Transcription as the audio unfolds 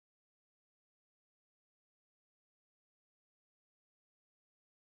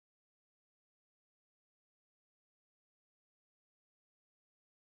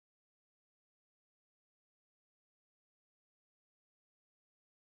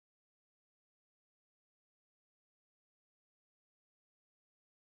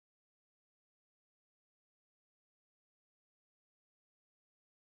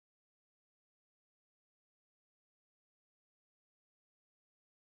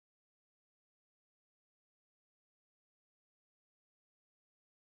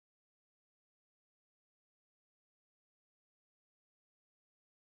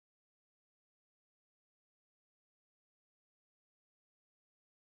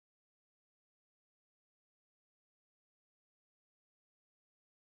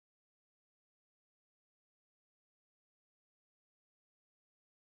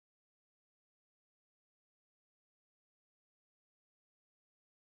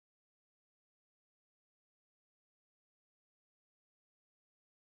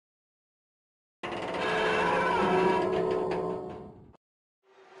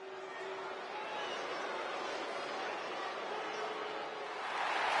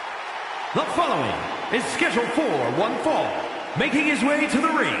The following is scheduled for one fall, making his way to the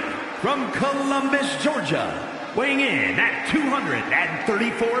ring from Columbus, Georgia, weighing in at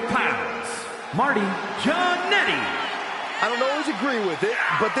 234 pounds, Marty Jannetty. I don't always agree with it,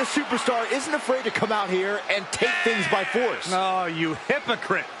 but this superstar isn't afraid to come out here and take things by force. Oh, you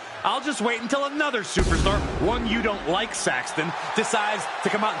hypocrite. I'll just wait until another superstar, one you don't like, Saxton, decides to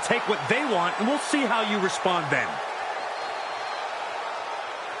come out and take what they want, and we'll see how you respond then.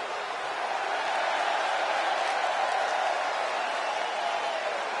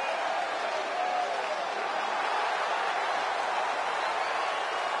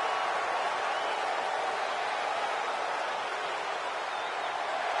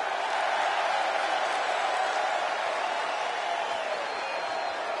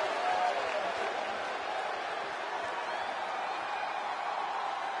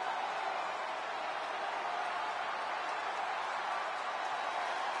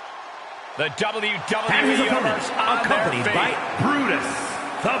 The WWE And his opponent, Universe accompanied by Brutus,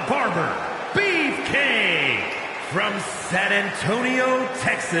 the Barber, Beefcake, from San Antonio,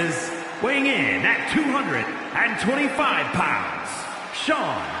 Texas, weighing in at 225 pounds,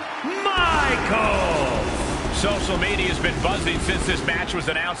 Shawn Michaels. Social media has been buzzing since this match was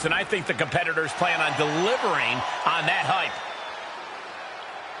announced, and I think the competitors plan on delivering on that hype.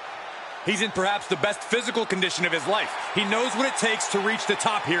 He's in perhaps the best physical condition of his life. He knows what it takes to reach the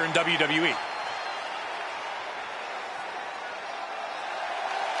top here in WWE.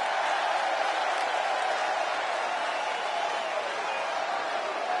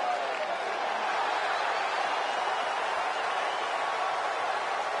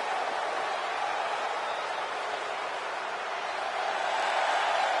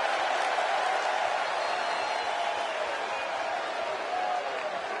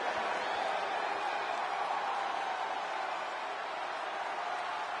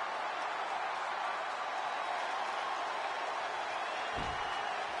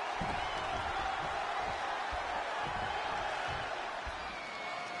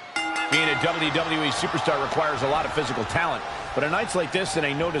 Being a WWE superstar requires a lot of physical talent, but on nights like this in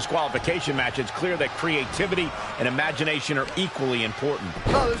a no disqualification match, it's clear that creativity and imagination are equally important.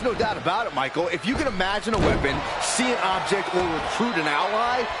 Oh, there's no doubt about it, Michael. If you can imagine a weapon, see an object, or recruit an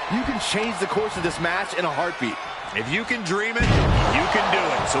ally, you can change the course of this match in a heartbeat. If you can dream it, you can do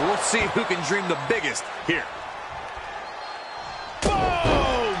it. So we'll see who can dream the biggest here.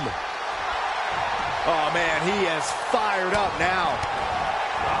 Boom! Oh, man, he is fired up now.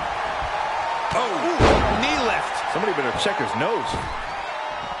 Oh, knee lift. Somebody better check his nose.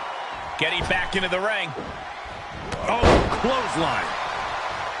 Getting back into the ring. Oh, clothesline.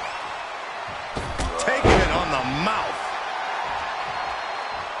 Taking it on the mouth.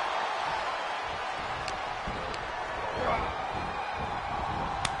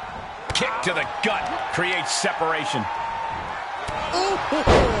 Kick to the gut creates separation. Ooh.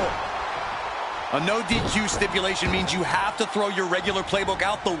 A no DQ stipulation means you have to throw your regular playbook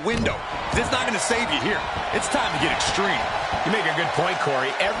out the window. It's not going to save you here. It's time to get extreme. You make a good point,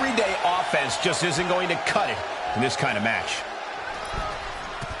 Corey. Everyday offense just isn't going to cut it in this kind of match.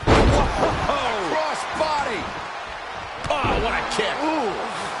 Whoa! Cross body! Oh, what a kick. Ooh.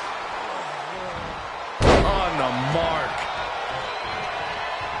 On the mark.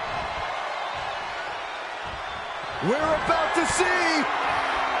 We're about to see...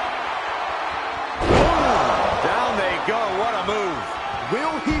 Down they go. What a move.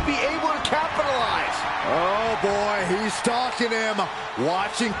 Will he be able to capitalize? Oh, boy, he's stalking him.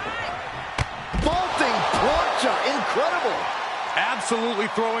 Watching. Vaulting plancha. Incredible. Absolutely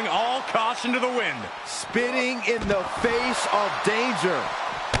throwing all caution to the wind. Spitting in the face of danger.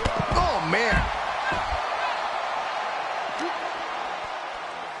 Oh, man.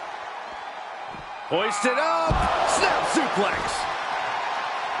 Hoisted up. Snap suplex.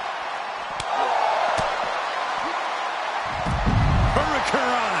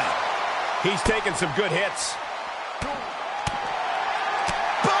 He's taking some good hits. Boom!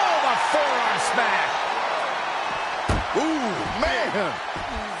 A forearm smack. Ooh, man.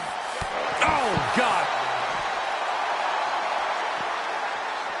 Oh, God.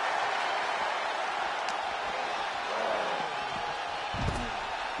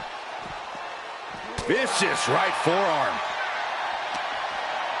 Vicious right forearm.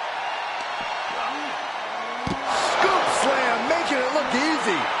 Scoop slam, making it look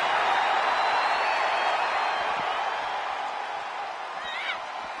easy.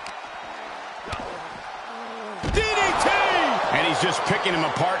 DDT! And he's just picking him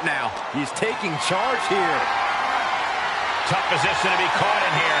apart now. He's taking charge here. Tough position to be caught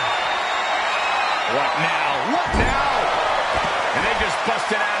in here. What now? What now? And they just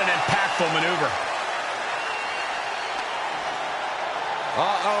busted out an impactful successful maneuver.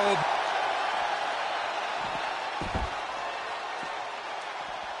 Uh-oh.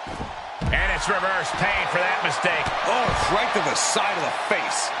 And it's reverse pain for that mistake. Oh, right to the side of the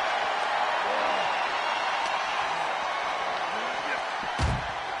face.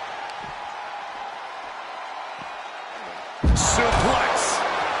 Suplex.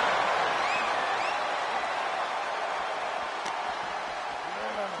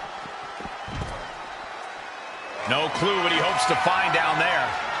 No clue what he hopes to find down there.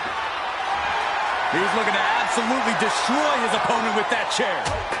 He's looking to absolutely destroy his opponent with that chair.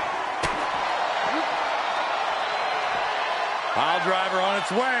 Pile driver on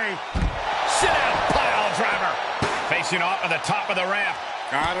its way. Sit out, pile driver. Facing off at the top of the ramp.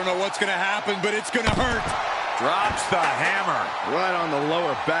 I don't know what's going to happen, but it's going to hurt. Drops the hammer. Right on the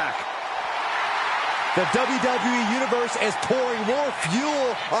lower back. The WWE Universe is pouring more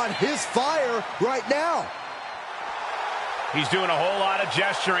fuel on his fire right now. He's doing a whole lot of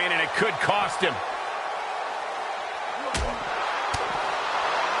gesturing, and it could cost him.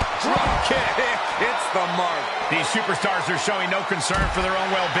 Drop kick. Hits the mark. These superstars are showing no concern for their own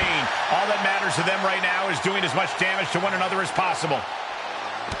well-being. All that matters to them right now is doing as much damage to one another as possible.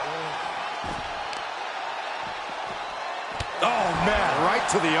 Oh, man. Right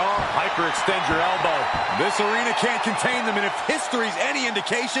to the arm. Hyperextend your elbow. This arena can't contain them, and if history's any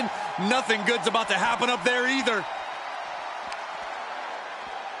indication, nothing good's about to happen up there either.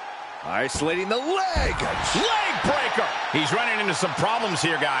 Isolating the leg. Leg breaker. He's running into some problems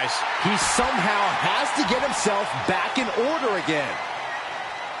here, guys. He somehow has to get himself back in order again.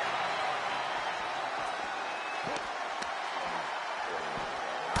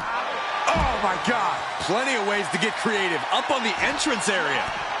 Oh, my God. Plenty of ways to get creative. Up on the entrance area.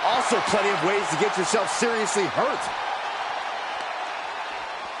 Also plenty of ways to get yourself seriously hurt.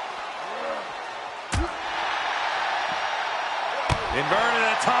 Inverted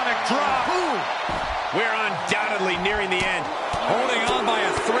atomic drop. Ooh. We're undoubtedly nearing the end. Holding on by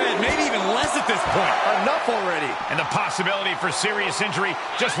a thread, maybe even less at this point. Enough already. And the possibility for serious injury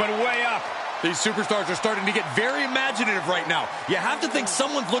just went way up. These superstars are starting to get very imaginative right now. You have to think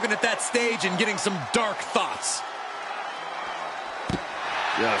someone's looking at that stage and getting some dark thoughts.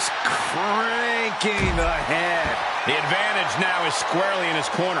 Just cranking the head. The advantage now is squarely in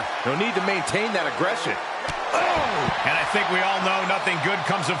his corner. No need to maintain that aggression. Oh! And I think we all know nothing good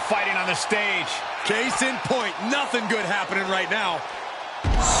comes of fighting on the stage. Case in point, nothing good happening right now.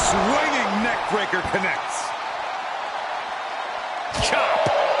 Swinging neckbreaker connects. Chop!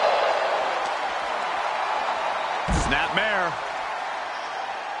 Snapmare.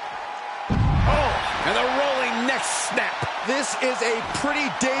 Oh, and the rolling neck snap. This is a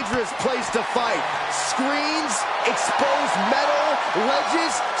pretty dangerous place to fight. Screens, exposed metal,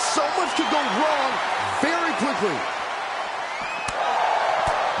 ledges, so much could go wrong very quickly.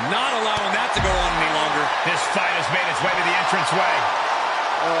 Not allowing that to go on any longer. This fight has made its way to the entranceway.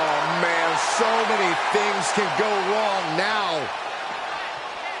 Oh, man, so many things can go wrong now.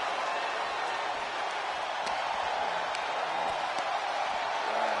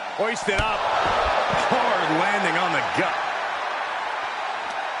 Hoisted up. Hard landing on the gut.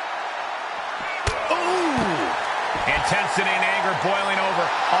 Ooh! Intensity and anger boiling over,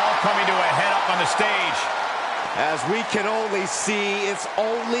 all coming to a head up on the stage. As we can only see, it's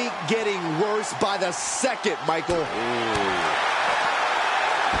only getting worse by the second, Michael. Ooh.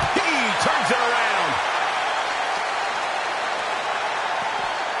 He turns it around.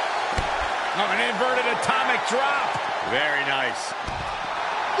 Oh, an inverted atomic drop. Very nice.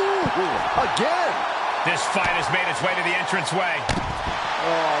 Ooh, again. This fight has made its way to the entranceway.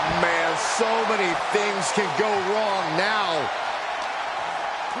 Oh, man, so many things can go wrong now.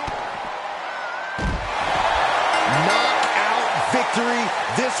 Knockout victory.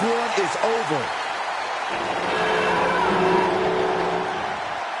 This one is over.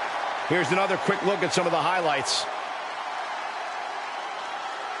 Here's another quick look at some of the highlights.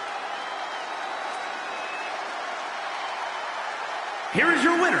 Here is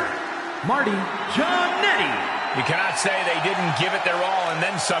your winner, Marty Jannetty. You cannot say they didn't give it their all and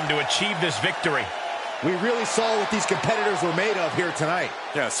then some to achieve this victory. We really saw what these competitors were made of here tonight.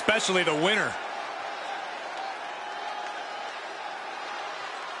 Yeah, especially the winner.